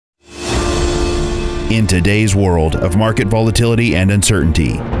In today's world of market volatility and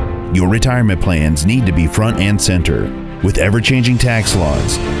uncertainty, your retirement plans need to be front and center. With ever-changing tax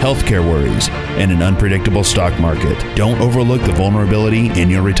laws, healthcare worries, and an unpredictable stock market, don't overlook the vulnerability in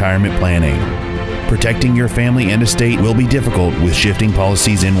your retirement planning. Protecting your family and estate will be difficult with shifting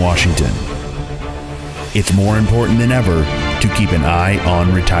policies in Washington. It's more important than ever to keep an eye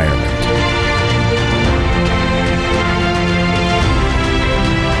on retirement.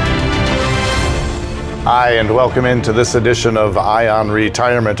 Hi, and welcome into this edition of Eye on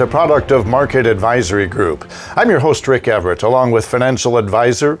Retirement, a product of Market Advisory Group. I'm your host, Rick Everett, along with Financial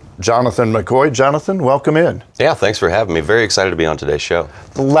Advisor Jonathon McCoy. Jonathan, welcome in. Yeah, thanks for having me. Very excited to be on today's show.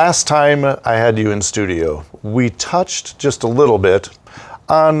 The last time I had you in studio, we touched just a little bit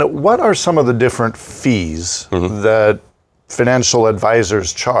on what are some of the different fees that financial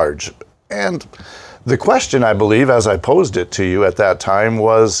advisors charge. And the question, I believe, as I posed it to you at that time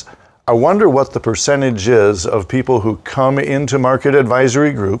was, I wonder what the percentage is of people who come into Market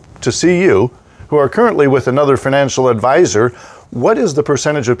Advisory Group to see you, who are currently with another financial advisor. What is the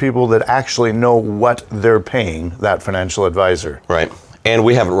percentage of people that actually know what they're paying that financial advisor? Right. And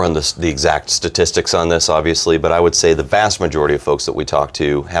we haven't run the exact statistics on this, obviously, but I would say the vast majority of folks that we talk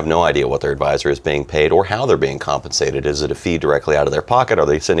to have no idea what their advisor is being paid or how they're being compensated. Is it a fee directly out of their pocket? Are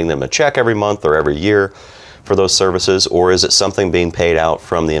they sending them a check every month or every year for those services, or is it something being paid out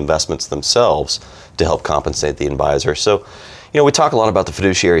from the investments themselves to help compensate the advisor? So, we talk a lot about the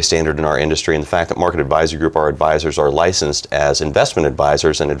fiduciary standard in our industry and the fact that Market Advisory Group, our advisors, are licensed as investment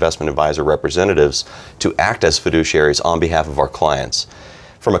advisors and investment advisor representatives to act as fiduciaries on behalf of our clients.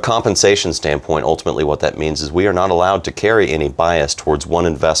 From a compensation standpoint, ultimately what that means is we are not allowed to carry any bias towards one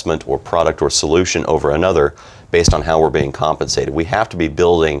investment or product or solution over another based on how we're being compensated. We have to be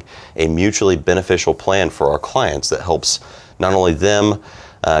building a mutually beneficial plan for our clients that helps not only them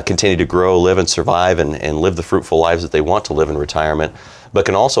continue to grow, live, and survive and live the fruitful lives that they want to live in retirement, but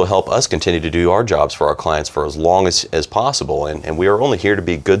can also help us continue to do our jobs for our clients for as long as possible. And we are only here to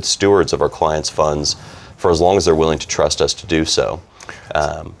be good stewards of our clients' funds for as long as they're willing to trust us to do so.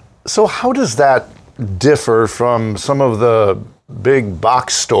 So how does that differ from some of the big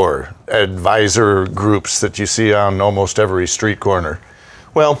box store advisor groups that you see on almost every street corner?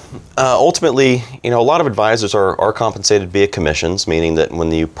 Well, ultimately, a lot of advisors are compensated via commissions, meaning that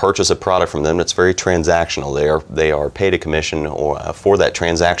when you purchase a product from them, it's very transactional. They are paid a commission for that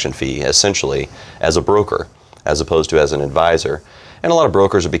transaction fee, essentially, as a broker, as opposed to as an advisor. And a lot of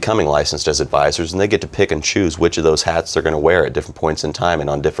brokers are becoming licensed as advisors, and they get to pick and choose which of those hats they're going to wear at different points in time and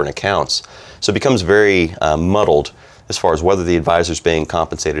on different accounts. So it becomes very muddled as far as whether the advisor is being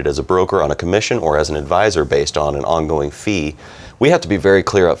compensated as a broker on a commission or as an advisor based on an ongoing fee. We have to be very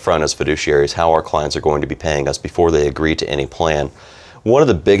clear up front as fiduciaries how our clients are going to be paying us before they agree to any plan. One of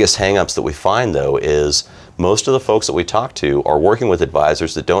the biggest hangups that we find, though, is most of the folks that we talk to are working with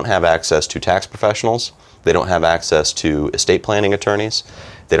advisors that don't have access to tax professionals. They don't have access to estate planning attorneys.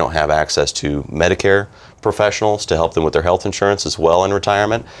 They don't have access to Medicare professionals to help them with their health insurance as well in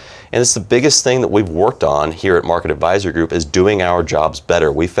retirement. And it's the biggest thing that we've worked on here at Market Advisory Group is doing our jobs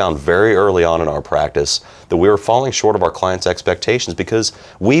better. We found very early on in our practice that we were falling short of our clients' expectations because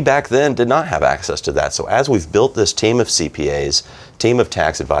we back then did not have access to that. So as we've built this team of CPAs, team of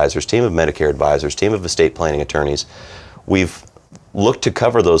tax advisors, team of Medicare advisors, team of estate planning attorneys, we've looked to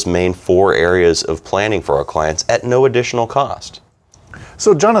cover those main 4 areas of planning for our clients at no additional cost.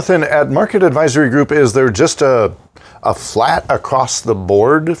 So Jonathan, at Market Advisory Group, is there just a flat across the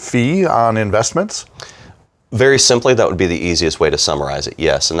board fee on investments? Very simply, that would be the easiest way to summarize it,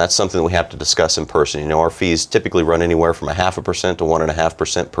 yes. And that's something that we have to discuss in person. Our fees typically run anywhere from 0.5% to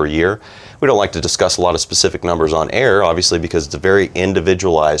 1.5% per year. We don't like to discuss a lot of specific numbers on air, obviously, because it's a very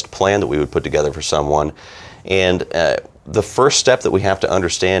individualized plan that we would put together for someone. And the first step that we have to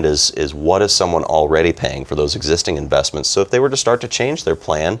understand is what is someone already paying for those existing investments. So if they were to start to change their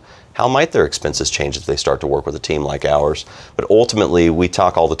plan, how might their expenses change if they start to work with a team like ours? But ultimately, we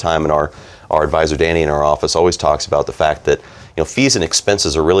talk all the time, and our advisor Danny in our office always talks about the fact that fees and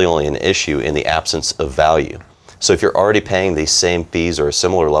expenses are really only an issue in the absence of value. So if you're already paying these same fees or a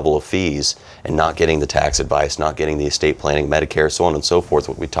similar level of fees and not getting the tax advice, not getting the estate planning, Medicare, so on and so forth,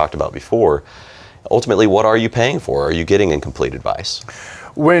 what we talked about before, ultimately, what are you paying for? Are you getting incomplete advice?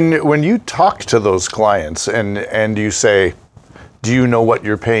 When you talk to those clients and you say, do you know what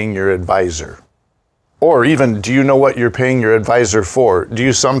you're paying your advisor? Or even, do you know what you're paying your advisor for? Do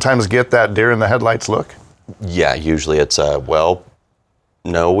you sometimes get that deer in the headlights look? Yeah, usually it's, well,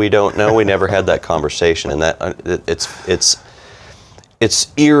 no, we don't know. We never had that conversation. And that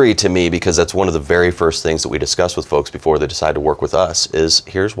It's eerie to me because that's one of the very first things that we discuss with folks before they decide to work with us is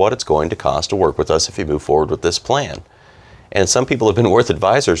here's what it's going to cost to work with us if you move forward with this plan. And some people have been worth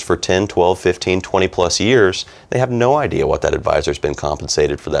advisors for 10, 12, 15, 20 plus years. They have no idea what that advisor's been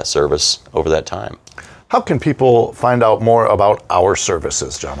compensated for that service over that time. How can people find out more about our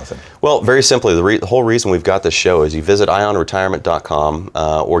services, Jonathan? Well, very simply, the whole reason we've got this show is you visit ionretirement.com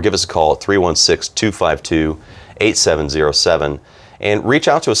or give us a call at 316-252-8707. And reach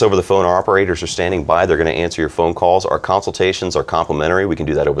out to us over the phone. Our operators are standing by. They're going to answer your phone calls. Our consultations are complimentary. We can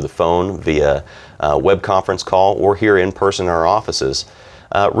do that over the phone, via web conference call, or here in person in our offices.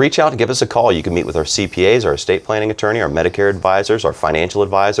 Reach out and give us a call. You can meet with our CPAs, our estate planning attorney, our Medicare advisors, our financial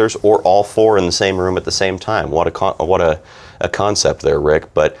advisors, or all four in the same room at the same time. What a concept there,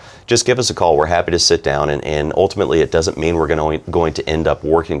 Rick. But just give us a call. We're happy to sit down, and ultimately it doesn't mean we're going to end up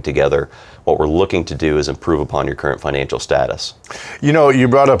working together. What we're looking to do is improve upon your current financial status. You know, you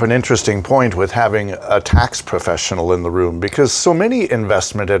brought up an interesting point with having a tax professional in the room, because so many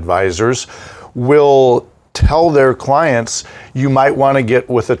investment advisors will tell their clients, you might want to get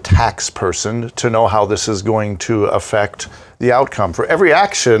with a tax person to know how this is going to affect the outcome. For every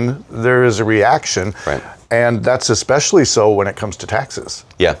action, there is a reaction. Right. And that's especially so when it comes to taxes.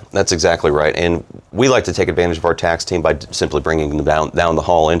 Yeah, that's exactly right. And we like to take advantage of our tax team by simply bringing them down the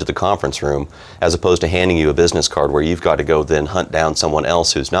hall into the conference room, as opposed to handing you a business card where you've got to go then hunt down someone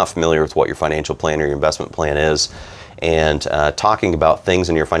else who's not familiar with what your financial plan or your investment plan is, and talking about things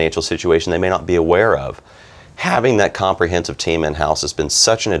in your financial situation they may not be aware of. Having that comprehensive team in-house has been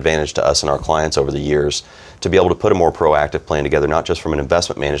such an advantage to us and our clients over the years to be able to put a more proactive plan together, not just from an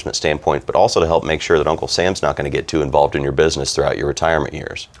investment management standpoint, but also to help make sure that Uncle Sam's not going to get too involved in your business throughout your retirement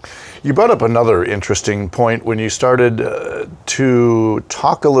years. You brought up another interesting point when you started to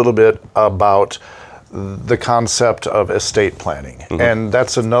talk a little bit about the concept of estate planning. Mm-hmm. And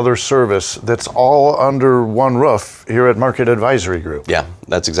that's another service that's all under one roof here at Market Advisory Group. Yeah,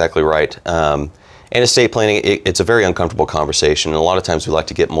 that's exactly right. And estate planning, it's a very uncomfortable conversation, and a lot of times we like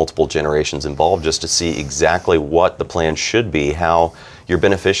to get multiple generations involved just to see exactly what the plan should be, how your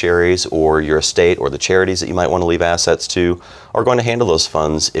beneficiaries or your estate or the charities that you might want to leave assets to are going to handle those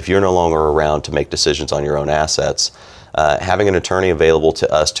funds if you're no longer around to make decisions on your own assets. Having an attorney available to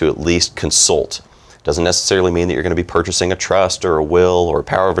us to at least consult doesn't necessarily mean that you're going to be purchasing a trust or a will or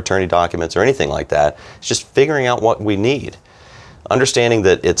power of attorney documents or anything like that. It's just figuring out what we need. Understanding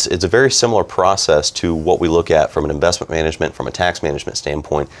that it's a very similar process to what we look at from an investment management, from a tax management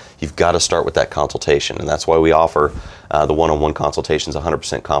standpoint. You've got to start with that consultation, and that's why we offer the one-on-one consultations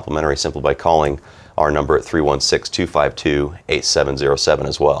 100% complimentary, simply by calling our number at 316-252-8707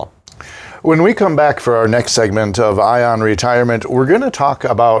 as well. When we come back for our next segment of Ion Retirement, we're going to talk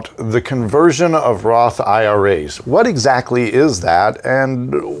about the conversion of Roth IRAs. What exactly is that,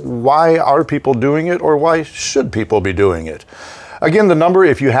 and why are people doing it, or why should people be doing it? Again, the number,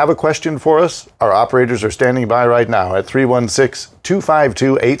 if you have a question for us, our operators are standing by right now at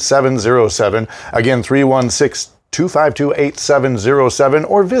 316-252-8707. Again, 316-252-8707,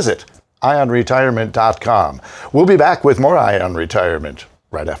 or visit ionretirement.com. We'll be back with more Ion Retirement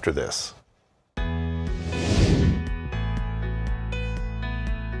right after this.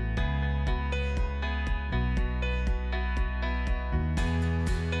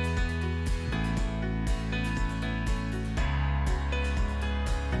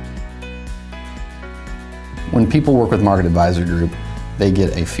 When people work with Market Advisor Group, they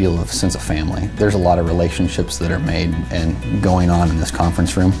get a feel of sense of family. There's a lot of relationships that are made and going on in this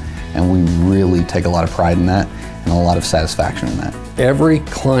conference room, and we really take a lot of pride in that and a lot of satisfaction in that. Every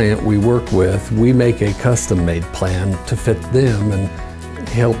client we work with, we make a custom-made plan to fit them and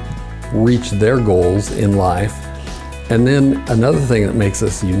help reach their goals in life. And then another thing that makes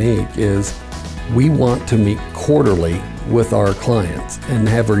us unique is we want to meet quarterly with our clients and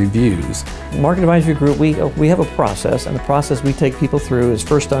have reviews. Market Advisory Group, we have a process, and the process we take people through is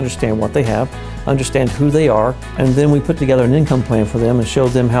first to understand what they have, understand who they are, and then we put together an income plan for them and show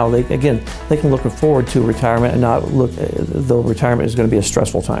them how they can look forward to retirement and not look, though retirement is going to be a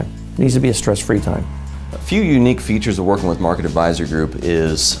stressful time. It needs to be a stress-free time. A few unique features of working with Market Advisor Group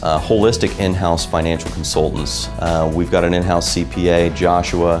is holistic in-house financial consultants. We've got an in-house CPA,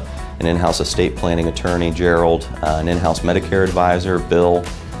 Joshua, an in-house estate planning attorney, Gerald, an in-house Medicare advisor, Bill.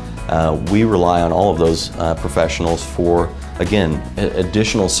 We rely on all of those professionals for, again,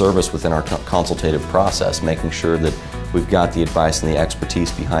 additional service within our consultative process, making sure that we've got the advice and the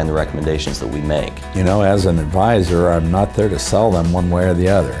expertise behind the recommendations that we make. You know, as an advisor, I'm not there to sell them one way or the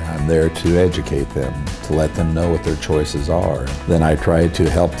other. I'm there to educate them, to let them know what their choices are. Then I try to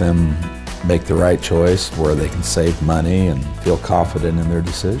help them make the right choice where they can save money and feel confident in their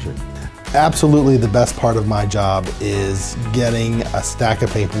decision. Absolutely, the best part of my job is getting a stack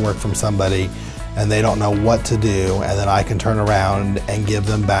of paperwork from somebody and they don't know what to do, and then I can turn around and give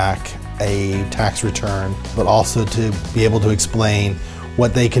them back a tax return, but also to be able to explain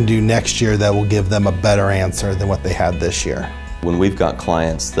what they can do next year that will give them a better answer than what they had this year. When we've got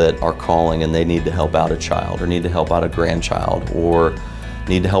clients that are calling and they need to help out a child or need to help out a grandchild or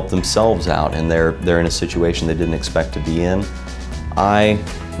need to help themselves out and they're in a situation they didn't expect to be in, I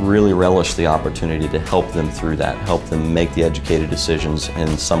really relish the opportunity to help them through that, help them make the educated decisions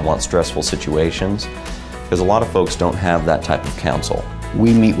in somewhat stressful situations, because a lot of folks don't have that type of counsel.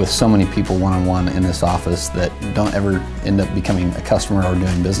 We meet with so many people one-on-one in this office that don't ever end up becoming a customer or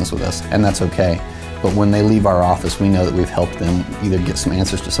doing business with us, and that's okay. But when they leave our office, we know that we've helped them either get some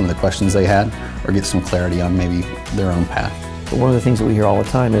answers to some of the questions they had or get some clarity on maybe their own path. But one of the things that we hear all the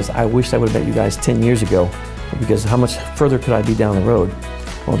time is, I wish I would have met you guys 10 years ago, because how much further could I be down the road?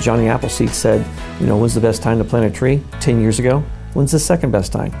 Well, Johnny Appleseed said, you know, when's the best time to plant a tree? 10 years ago. When's the second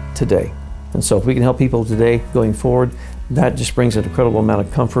best time? Today. And so if we can help people today going forward, that just brings an incredible amount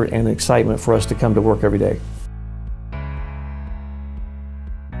of comfort and excitement for us to come to work every day.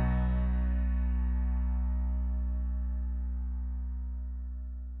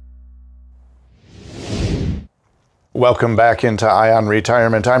 Welcome back into Ion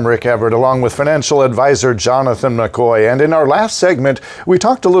Retirement. I'm Rick Everett, along with Financial Advisor Jonathon McCoy. And in our last segment, we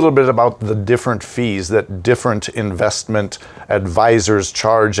talked a little bit about the different fees that different investment advisors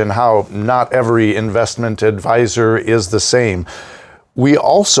charge and how not every investment advisor is the same. We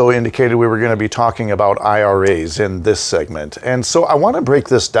also indicated we were going to be talking about IRAs in this segment. And so I want to break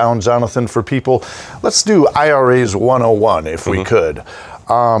this down, Jonathon, for people. Let's do IRAs 101 if we could.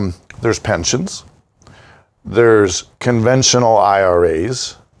 There's pensions. There's conventional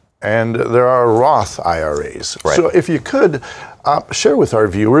IRAs, and there are Roth IRAs. Right. So if you could share with our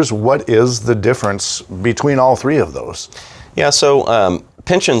viewers, what is the difference between all three of those? Yeah, so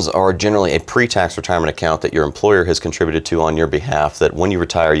pensions are generally a pre-tax retirement account that your employer has contributed to on your behalf, that when you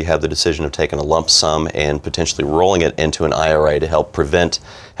retire you have the decision of taking a lump sum and potentially rolling it into an IRA to help prevent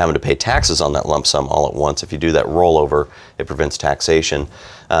having to pay taxes on that lump sum all at once. If you do that rollover, it prevents taxation.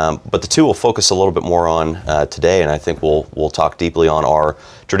 But the two we'll focus a little bit more on today, and I think we'll talk deeply on, are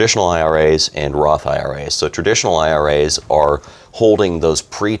traditional IRAs and Roth IRAs. So traditional IRAs are holding those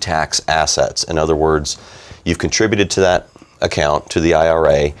pre-tax assets. In other words, you've contributed to that account, to the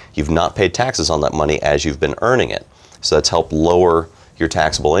IRA, you've not paid taxes on that money as you've been earning it. So that's helped lower your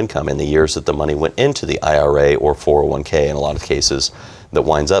taxable income in the years that the money went into the IRA or 401k, in a lot of cases that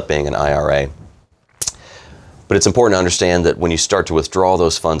winds up being an IRA. But it's important to understand that when you start to withdraw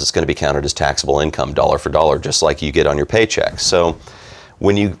those funds, it's going to be counted as taxable income, dollar for dollar, just like you get on your paycheck. So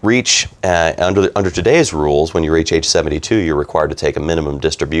when you reach, under today's rules, when you reach age 72, you're required to take a minimum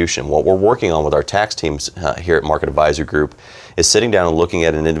distribution. What we're working on with our tax teams here at Market Advisor Group is sitting down and looking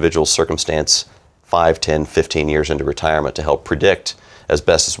at an individual circumstance 5, 10, 15 years into retirement to help predict as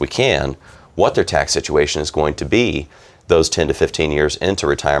best as we can what their tax situation is going to be those 10 to 15 years into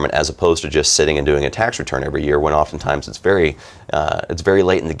retirement, as opposed to just sitting and doing a tax return every year, when oftentimes it's very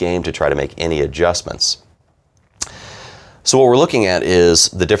late in the game to try to make any adjustments. So what we're looking at is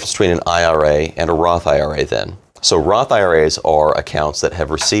the difference between an IRA and a Roth IRA then. So Roth IRAs are accounts that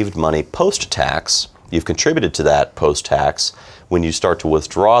have received money post-tax. You've contributed to that post-tax. When you start to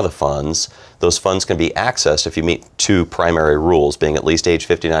withdraw the funds, those funds can be accessed if you meet two primary rules, being at least age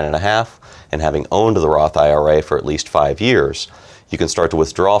 59 and a half and having owned the Roth IRA for at least 5 years. You can start to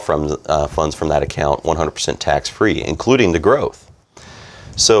withdraw from funds from that account 100% tax-free, including the growth.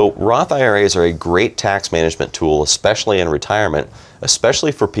 So Roth IRAs are a great tax management tool, especially in retirement,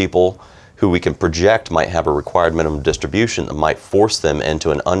 especially for people who we can project might have a required minimum distribution that might force them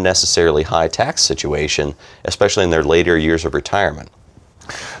into an unnecessarily high tax situation, especially in their later years of retirement.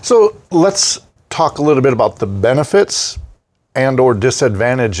 So let's talk a little bit about the benefits and or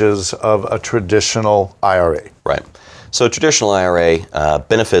disadvantages of a traditional IRA. Right. So traditional IRA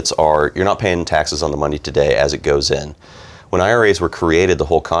benefits are you're not paying taxes on the money today as it goes in. When IRAs were created, the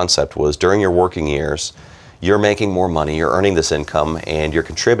whole concept was during your working years, you're making more money, you're earning this income, and you're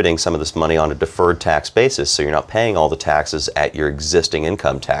contributing some of this money on a deferred tax basis, so you're not paying all the taxes at your existing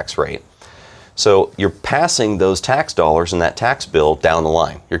income tax rate. So you're passing those tax dollars and that tax bill down the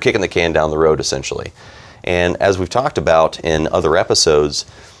line. You're kicking the can down the road, essentially. And as we've talked about in other episodes,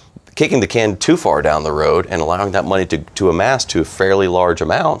 kicking the can too far down the road and allowing that money to amass to fairly large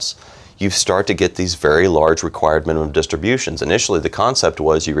amounts, you start to get these very large required minimum distributions. Initially, the concept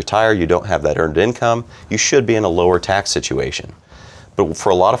was you retire, you don't have that earned income, you should be in a lower tax situation. But for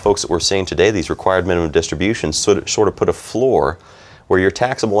a lot of folks that we're seeing today, these required minimum distributions sort of put a floor where your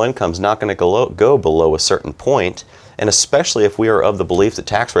taxable income is not going to go below a certain point. And especially if we are of the belief that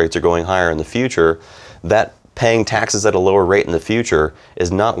tax rates are going higher in the future, that paying taxes at a lower rate in the future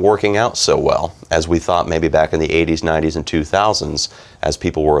is not working out so well as we thought maybe back in the 80s, 90s, and 2000s as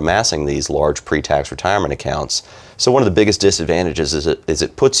people were amassing these large pre-tax retirement accounts. So one of the biggest disadvantages is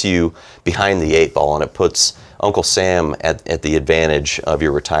it puts you behind the 8 ball, and it puts Uncle Sam at the advantage of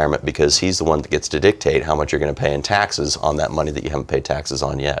your retirement because he's the one that gets to dictate how much you're going to pay in taxes on that money that you haven't paid taxes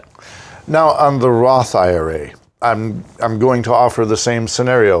on yet. Now, on the Roth IRA, I'm going to offer the same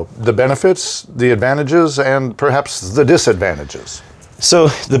scenario. The benefits, the advantages, and perhaps the disadvantages. So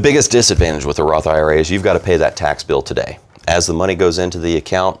the biggest disadvantage with the Roth IRA is you've got to pay that tax bill today. As the money goes into the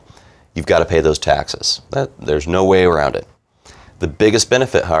account, you've got to pay those taxes. There's no way around it. The biggest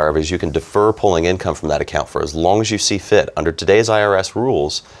benefit, however, is you can defer pulling income from that account for as long as you see fit. Under today's IRS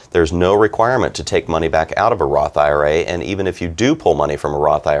rules, there's no requirement to take money back out of a Roth IRA, and even if you do pull money from a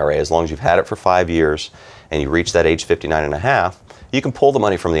Roth IRA, as long as you've had it for 5 years and you reach that age 59 and a half, you can pull the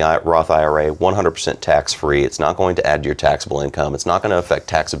money from the Roth IRA 100% tax-free. It's not going to add to your taxable income. It's not going to affect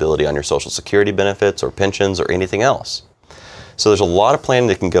taxability on your Social Security benefits or pensions or anything else. So there's a lot of planning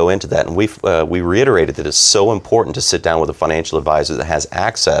that can go into that, and we reiterated that it's so important to sit down with a financial advisor that has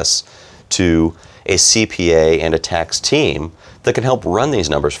access to a CPA and a tax team that can help run these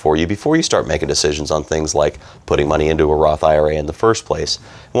numbers for you before you start making decisions on things like putting money into a Roth IRA in the first place.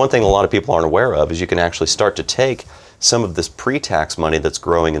 And one thing a lot of people aren't aware of is you can actually start to take some of this pre-tax money that's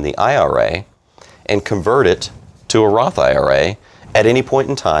growing in the IRA and convert it to a Roth IRA at any point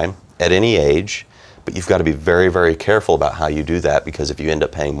in time, at any age. But you've got to be very, very careful about how you do that, because if you end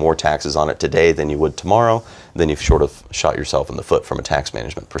up paying more taxes on it today than you would tomorrow, then you've sort of shot yourself in the foot from a tax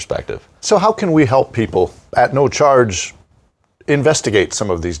management perspective. So how can we help people at no charge investigate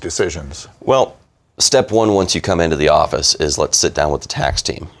some of these decisions? Well, step one, once you come into the office, is let's sit down with the tax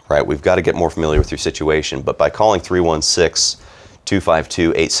team, right? We've got to get more familiar with your situation, but by calling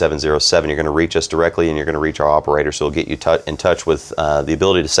 316-252-8707, you're going to reach us directly, and you're going to reach our operator, so we'll get you in touch with the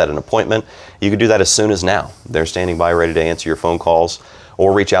ability to set an appointment. You can do that as soon as now. They're standing by ready to answer your phone calls,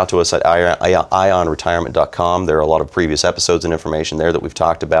 or reach out to us at ionretirement.com. There are a lot of previous episodes and information there that we've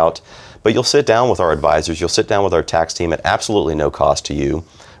talked about. But you'll sit down with our advisors, you'll sit down with our tax team at absolutely no cost to you,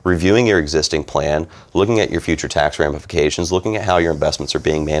 reviewing your existing plan, looking at your future tax ramifications, looking at how your investments are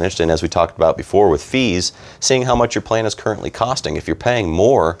being managed, and as we talked about before with fees, seeing how much your plan is currently costing. If you're paying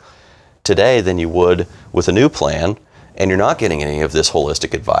more today than you would with a new plan, and you're not getting any of this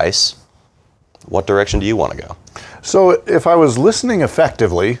holistic advice, what direction do you want to go? So if I was listening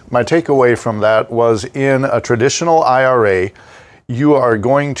effectively, my takeaway from that was, in a traditional IRA, you are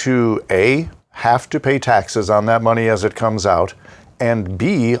going to A, have to pay taxes on that money as it comes out, and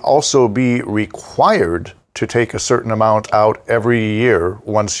B, also be required to take a certain amount out every year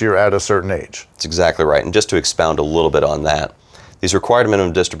once you're at a certain age. That's exactly right. And just to expound a little bit on that, these required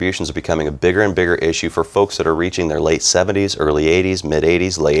minimum distributions are becoming a bigger and bigger issue for folks that are reaching their late 70s, early 80s, mid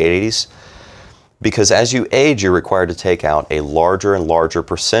 80s, late 80s. Because as you age, you're required to take out a larger and larger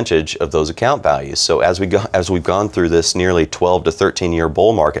percentage of those account values. So as we've gone through this nearly 12 to 13 year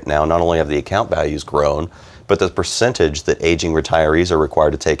bull market now, not only have the account values grown, but the percentage that aging retirees are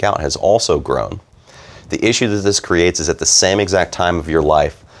required to take out has also grown. The issue that this creates is at the same exact time of your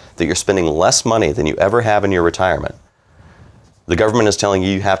life that you're spending less money than you ever have in your retirement, the government is telling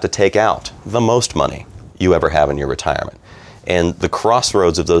you have to take out the most money you ever have in your retirement. And the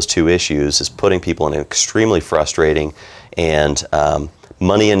crossroads of those two issues is putting people in extremely frustrating and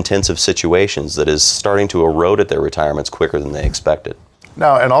money-intensive situations that is starting to erode at their retirements quicker than they expected.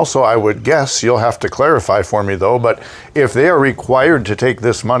 Now, and also I would guess, you'll have to clarify for me though, but if they are required to take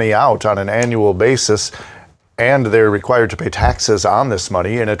this money out on an annual basis, and they're required to pay taxes on this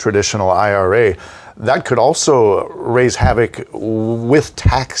money in a traditional IRA, that could also raise havoc with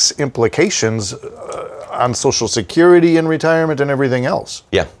tax implications on Social Security and retirement and everything else.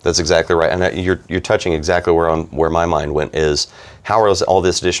 Yeah, that's exactly right. And you're touching exactly where my mind went, is how is all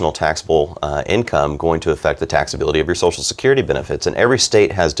this additional taxable income going to affect the taxability of your Social Security benefits? And every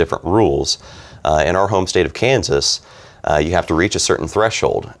state has different rules. In our home state of Kansas, you have to reach a certain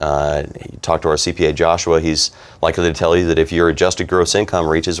threshold. You talk to our CPA Joshua, he's likely to tell you that if your adjusted gross income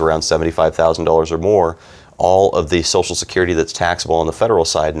reaches around $75,000 or more, all of the Social Security that's taxable on the federal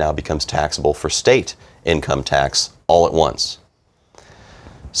side now becomes taxable for state income tax all at once.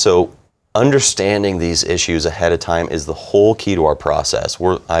 So understanding these issues ahead of time is the whole key to our process.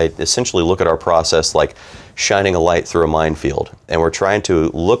 I essentially look at our process like shining a light through a minefield, and we're trying to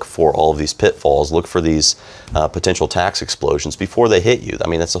look for all of these pitfalls, look for these potential tax explosions before they hit you. I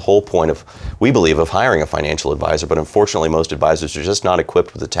mean, that's the whole point of, we believe, of hiring a financial advisor, but unfortunately most advisors are just not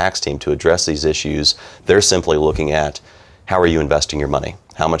equipped with a tax team to address these issues. They're simply looking at, how are you investing your money?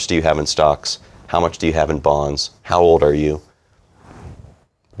 How much do you have in stocks? How much do you have in bonds? How old are you?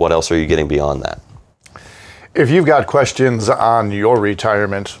 What else are you getting beyond that? If you've got questions on your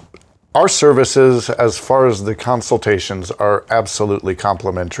retirement, our services, as far as the consultations, are absolutely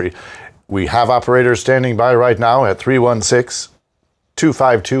complimentary. We have operators standing by right now at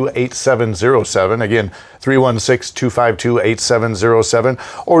 316-252-8707. Again,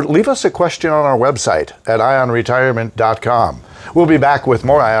 316-252-8707. Or leave us a question on our website at ionretirement.com. We'll be back with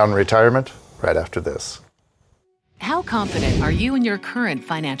more Ion Retirement right after this. How confident are you in your current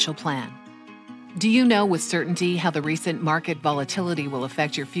financial plan? Do you know with certainty how the recent market volatility will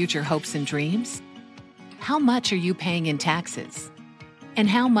affect your future hopes and dreams? How much are you paying in taxes? And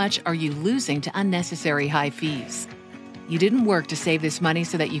how much are you losing to unnecessary high fees? You didn't work to save this money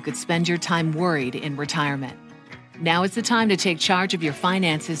so that you could spend your time worried in retirement. Now is the time to take charge of your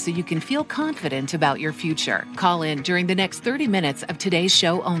finances so you can feel confident about your future. Call in during the next 30 minutes of today's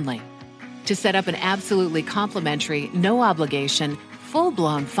show only to set up an absolutely complimentary, no obligation,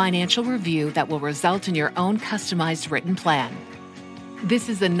 full-blown financial review that will result in your own customized written plan. This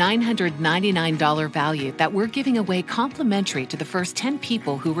is a $999 value that we're giving away complimentary to the first 10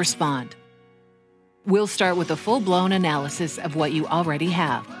 people who respond. We'll start with a full-blown analysis of what you already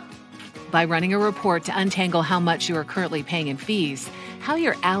have by running a report to untangle how much you are currently paying in fees, how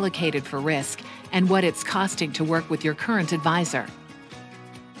you're allocated for risk, and what it's costing to work with your current advisor.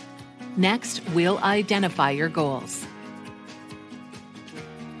 Next, we'll identify your goals.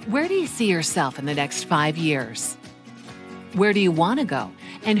 Where do you see yourself in the next 5 years? Where do you want to go,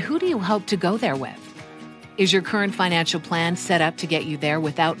 and who do you hope to go there with? Is your current financial plan set up to get you there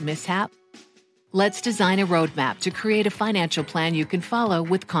without mishap? Let's design a roadmap to create a financial plan you can follow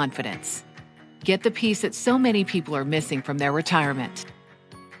with confidence. Get the piece that so many people are missing from their retirement.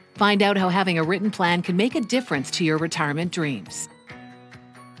 Find out how having a written plan can make a difference to your retirement dreams.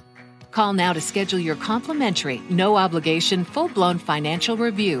 Call now to schedule your complimentary, no-obligation, full-blown financial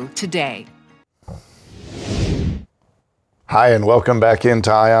review today. Hi, and welcome back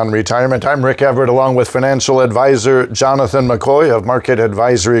into Ion Retirement. I'm Rick Everett, along with Financial Advisor Jonathon McCoy of Market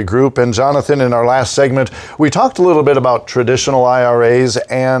Advisory Group. And Jonathan, in our last segment, we talked a little bit about traditional IRAs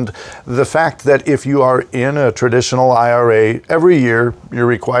and the fact that if you are in a traditional IRA, every year you're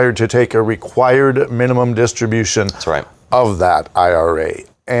required to take a required minimum distribution of that IRA.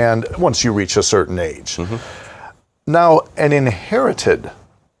 And once you reach a certain age. Now, an inherited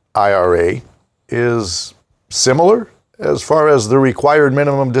IRA is similar as far as the required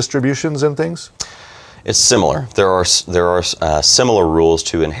minimum distributions and things? It's similar. There are similar rules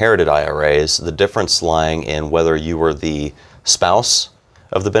to inherited IRAs, the difference lying in whether you were the spouse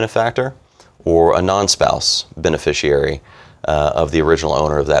of the benefactor or a non-spouse beneficiary of the original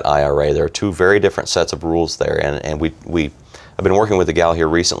owner of that IRA. There are two very different sets of rules there, and I've been working with a gal here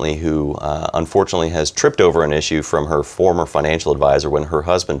recently who unfortunately has tripped over an issue from her former financial advisor when her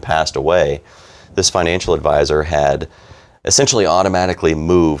husband passed away. This financial advisor had essentially automatically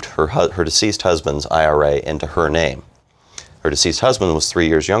moved her deceased husband's IRA into her name. Her deceased husband was 3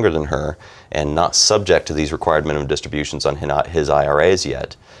 years younger than her and not subject to these required minimum distributions on his IRAs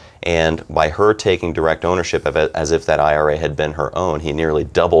yet. And by her taking direct ownership of it as if that IRA had been her own, he nearly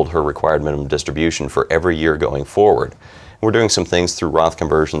doubled her required minimum distribution for every year going forward. We're doing some things through Roth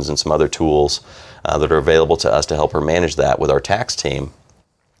conversions and some other tools that are available to us to help her manage that with our tax team.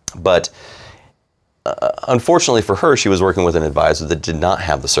 But unfortunately for her, she was working with an advisor that did not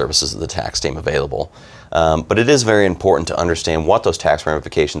have the services of the tax team available. But it is very important to understand what those tax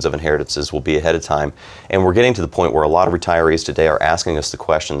ramifications of inheritances will be ahead of time. And we're getting to the point where a lot of retirees today are asking us the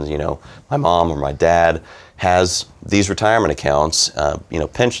questions, you know, my mom or my dad has these retirement accounts,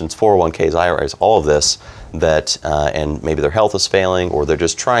 pensions, 401ks, IRAs, all of this, that and maybe their health is failing, or they're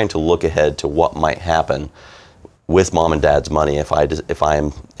just trying to look ahead to what might happen with mom and dad's money if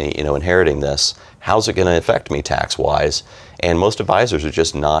I'm inheriting this. How's it going to affect me tax-wise? And most advisors are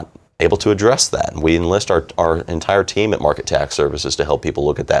just not able to address that. And we enlist our entire team at Market Tax Services to help people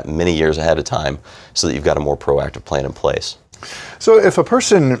look at that many years ahead of time so that you've got a more proactive plan in place. So if a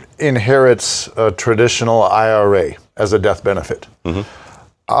person inherits a traditional IRA as a death benefit,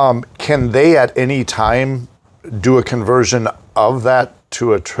 can they at any time do a conversion of that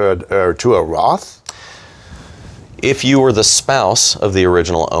to a Roth? If you were the spouse of the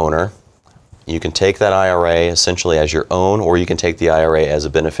original owner, you can take that IRA essentially as your own, or you can take the IRA as a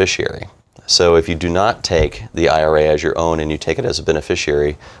beneficiary. So if you do not take the IRA as your own and you take it as a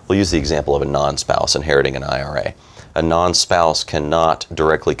beneficiary, we'll use the example of a non-spouse inheriting an IRA. A non-spouse cannot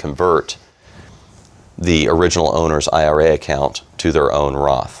directly convert the original owner's IRA account to their own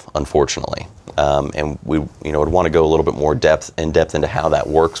Roth, unfortunately. And we would want to go a little bit more in depth into how that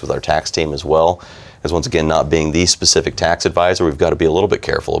works with our tax team as well. Because once again, not being the specific tax advisor, we've got to be a little bit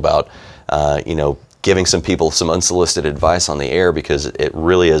careful about giving some people some unsolicited advice on the air, because it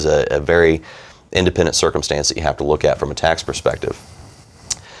really is a very independent circumstance that you have to look at from a tax perspective.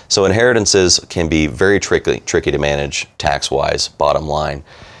 So inheritances can be very tricky to manage tax-wise, bottom line.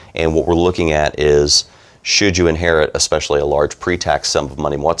 And what we're looking at is, should you inherit especially a large pre-tax sum of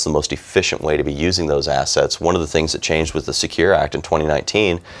money, what's the most efficient way to be using those assets? One of the things that changed with the Secure Act in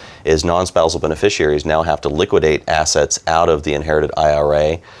 2019 is non-spousal beneficiaries now have to liquidate assets out of the inherited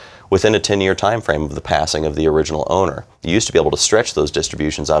IRA within a 10-year time frame of the passing of the original owner. You used to be able to stretch those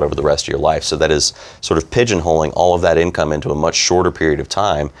distributions out over the rest of your life, so that is sort of pigeonholing all of that income into a much shorter period of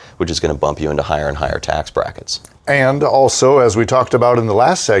time, which is going to bump you into higher and higher tax brackets. And also, as we talked about in the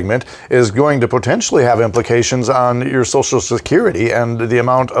last segment, is going to potentially have implications on your Social Security and the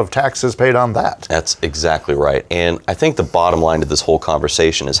amount of taxes paid on that. That's exactly right. And I think the bottom line to this whole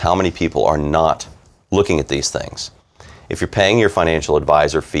conversation is how many people are not looking at these things. If you're paying your financial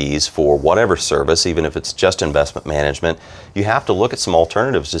advisor fees for whatever service, even if it's just investment management, you have to look at some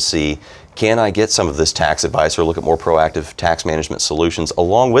alternatives to see, can I get some of this tax advice or look at more proactive tax management solutions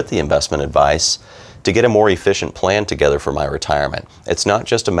along with the investment advice to get a more efficient plan together for my retirement. It's not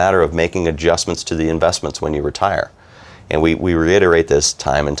just a matter of making adjustments to the investments when you retire. And we reiterate this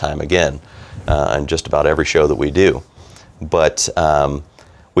time and time again on just about every show that we do. But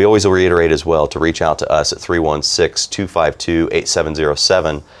we always reiterate as well to reach out to us at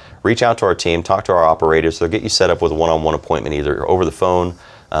 316-252-8707. Reach out to our team, talk to our operators. They'll get you set up with a one-on-one appointment either over the phone,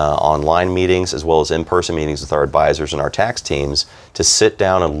 online meetings, as well as in-person meetings with our advisors and our tax teams to sit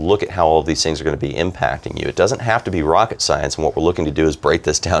down and look at how all of these things are going to be impacting you. It doesn't have to be rocket science, and what we're looking to do is break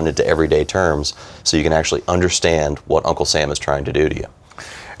this down into everyday terms so you can actually understand what Uncle Sam is trying to do to you.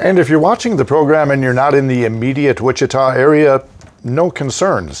 And if you're watching the program and you're not in the immediate Wichita area, no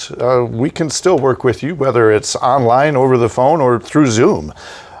concerns. We can still work with you, whether it's online, over the phone, or through Zoom.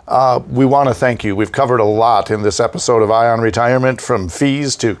 We want to thank you. We've covered a lot in this episode of Eye on Retirement, from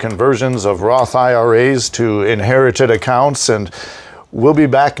fees to conversions of Roth IRAs to inherited accounts, and we'll be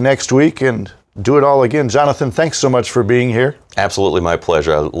back next week and do it all again. Jonathan, thanks so much for being here. Absolutely my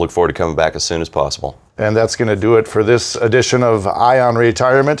pleasure. I look forward to coming back as soon as possible. And that's going to do it for this edition of Eye on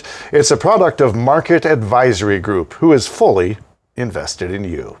Retirement. It's a product of Market Advisory Group, who is fully invested in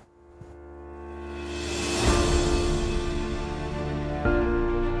you.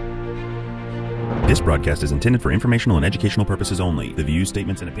 This broadcast is intended for informational and educational purposes only. The views,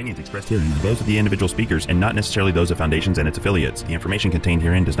 statements, and opinions expressed herein are those of the individual speakers and not necessarily those of foundations and its affiliates. The information contained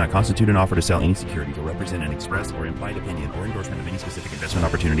herein does not constitute an offer to sell any securities or represent an express or implied opinion or endorsement of any specific investment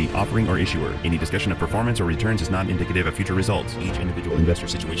opportunity, offering, or issuer. Any discussion of performance or returns is not indicative of future results. Each individual investor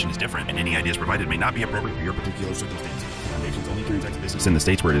situation is different, and any ideas provided may not be appropriate for your particular circumstances. Foundations only transact business in the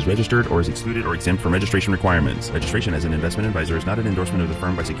states where it is registered or is excluded or exempt from registration requirements. Registration as an investment advisor is not an endorsement of the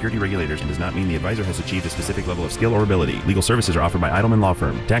firm by security regulators and does not mean the advisor has achieved a specific level of skill or ability. Legal services are offered by Eidelman Law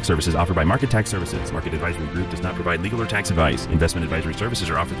Firm. Tax services offered by Market Tax Services. Market Advisory Group does not provide legal or tax advice. Investment advisory services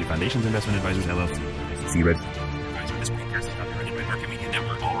are offered through Foundations Investment Advisors, LLC. SEC registered advisor. This podcast is copyrighted by Market Media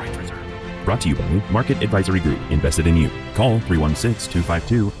Network. All rights reserved. Brought to you by Market Advisory Group. Invested in you. Call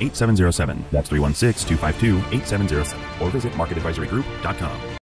 316-252-8707. That's 316-252-8707. Or visit marketadvisorygroup.com.